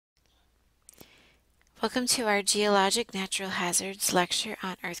Welcome to our Geologic Natural Hazards lecture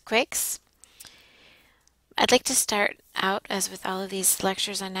on earthquakes. I'd like to start out, as with all of these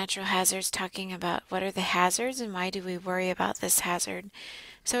lectures on natural hazards, talking about what are the hazards and why do we worry about this hazard.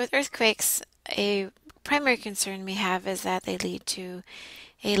 So with earthquakes, a primary concern we have is that they lead to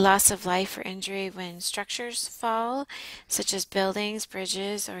a loss of life or injury when structures fall, such as buildings,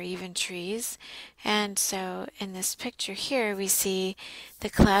 bridges, or even trees. And so in this picture here, we see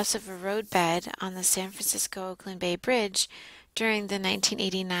the collapse of a roadbed on the San Francisco-Oakland Bay Bridge during the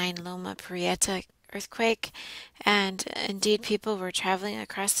 1989 Loma Prieta earthquake. And indeed, people were traveling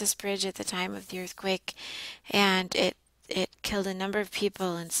across this bridge at the time of the earthquake, and it killed a number of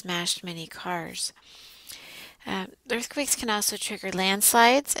people and smashed many cars. Earthquakes can also trigger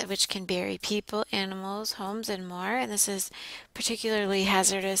landslides, which can bury people, animals, homes, and more. And this is particularly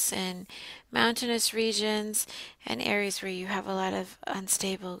hazardous in mountainous regions and areas where you have a lot of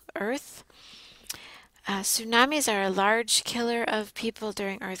unstable earth. Tsunamis are a large killer of people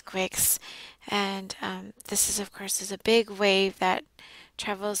during earthquakes, and this is, of course, a big wave that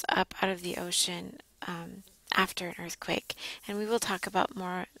travels up out of the ocean after an earthquake. And we will talk about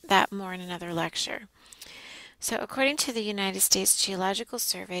that more in another lecture. So according to the United States Geological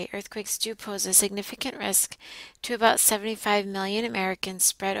Survey, earthquakes do pose a significant risk to about 75 million Americans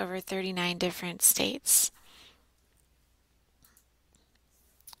spread over 39 different states.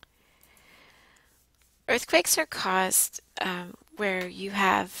 Earthquakes are caused where you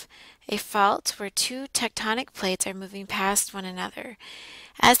have a fault where two tectonic plates are moving past one another.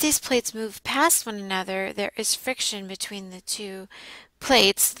 As these plates move past one another, there is friction between the two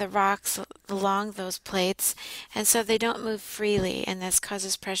plates, the rocks along those plates, and so they don't move freely, and this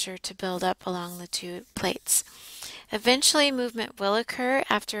causes pressure to build up along the two plates. Eventually, movement will occur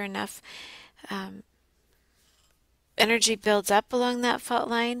after enough energy builds up along that fault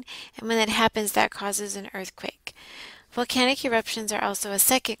line, and when that happens, that causes an earthquake. Volcanic eruptions are also a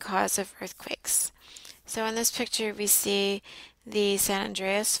second cause of earthquakes. So in this picture, we see the San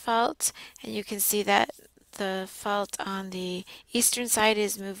Andreas Fault, and you can see that the fault on the eastern side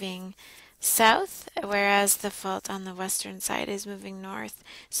is moving south, whereas the fault on the western side is moving north,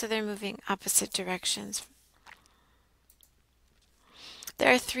 so they're moving opposite directions.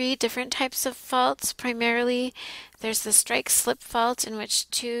 There are three different types of faults. Primarily, there's the strike-slip fault, in which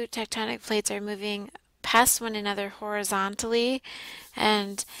two tectonic plates are moving past one another horizontally,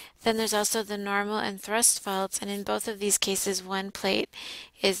 and then there's also the normal and thrust faults, and in both of these cases one plate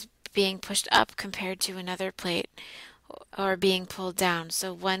is being pushed up compared to another plate, or being pulled down,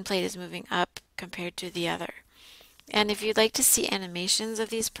 so one plate is moving up compared to the other. And if you'd like to see animations of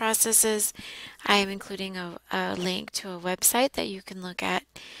these processes, I am including a link to a website that you can look at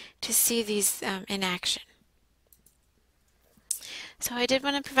to see these in action. So I did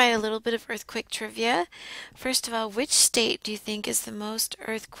want to provide a little bit of earthquake trivia. First of all, which state do you think is the most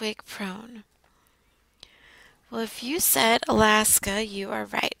earthquake prone? Well, if you said Alaska, you are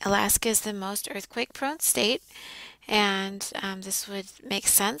right. Alaska is the most earthquake prone state, and this would make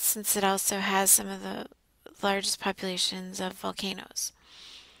sense since it also has some of the largest populations of volcanoes.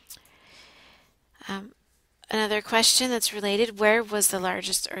 Another question that's related, where was the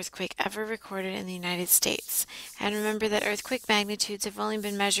largest earthquake ever recorded in the United States? And remember that earthquake magnitudes have only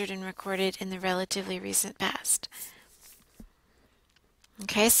been measured and recorded in the relatively recent past.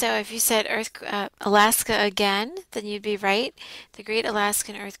 Okay, so if you said Alaska again, then you'd be right. The Great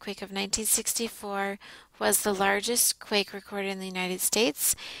Alaskan Earthquake of 1964 was the largest quake recorded in the United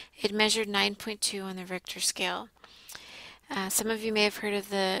States. It measured 9.2 on the Richter scale. Some of you may have heard of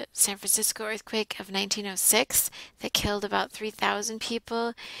the San Francisco earthquake of 1906 that killed about 3,000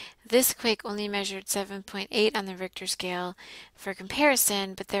 people. This quake only measured 7.8 on the Richter scale for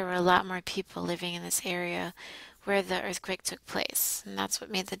comparison, but there were a lot more people living in this area where the earthquake took place, and that's what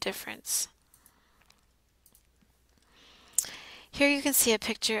made the difference. Here you can see a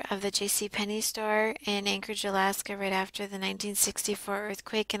picture of the JCPenney store in Anchorage, Alaska, right after the 1964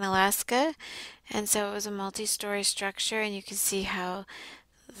 earthquake in Alaska. And so it was a multi-story structure, and you can see how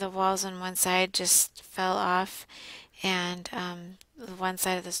the walls on one side just fell off, and the one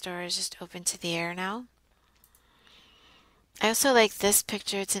side of the store is just open to the air now. I also like this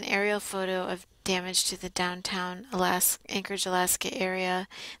picture. It's an aerial photo of damage to the downtown Anchorage, Alaska area.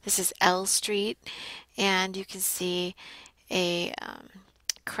 This is L Street, and you can see a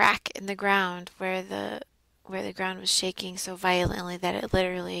crack in the ground where the ground was shaking so violently that it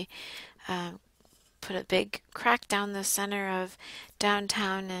literally put a big crack down the center of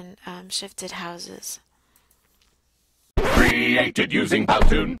downtown and shifted houses. Created using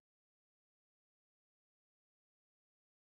Powtoon.